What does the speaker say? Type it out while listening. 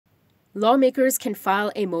Lawmakers can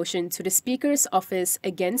file a motion to the Speaker's office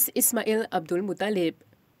against Ismail Abd Muttalib.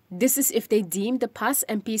 This is if they deem the past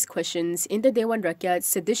MP's questions in the Dewan Rakyat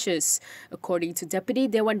seditious, according to Deputy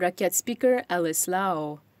Dewan Rakyat Speaker Alice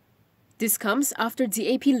Lau. This comes after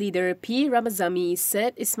DAP leader P Ramasamy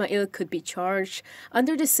said Ismail could be charged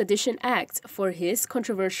under the Sedition Act for his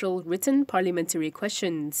controversial written parliamentary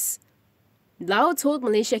questions. Lau told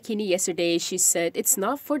Malaysia Kini yesterday she said it's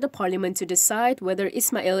not for the parliament to decide whether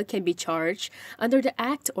Ismail can be charged under the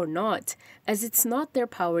act or not, as it's not their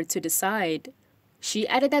power to decide. She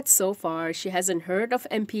added that so far she hasn't heard of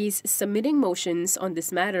MPs submitting motions on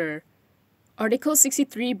this matter. Article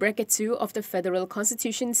 63, Bracket 2 of the Federal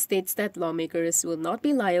Constitution states that lawmakers will not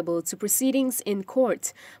be liable to proceedings in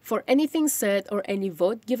court for anything said or any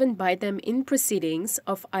vote given by them in proceedings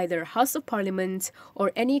of either House of Parliament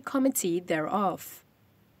or any committee thereof.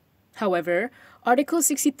 However, Article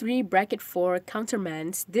 63, Bracket 4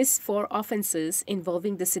 countermands these four offences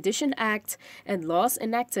involving the Sedition Act and laws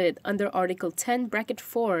enacted under Article 10, Bracket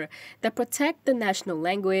 4 that protect the national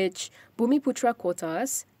language, Bumiputra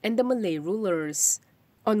quotas, and the Malay rulers.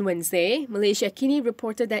 On Wednesday, Malaysia Kini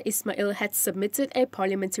reported that Ismail had submitted a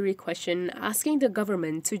parliamentary question asking the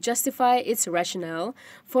government to justify its rationale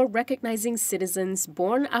for recognizing citizens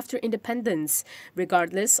born after independence,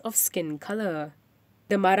 regardless of skin color.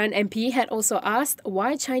 The Maran MP had also asked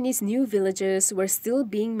why Chinese new villages were still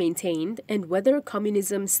being maintained and whether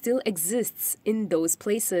communism still exists in those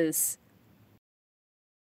places.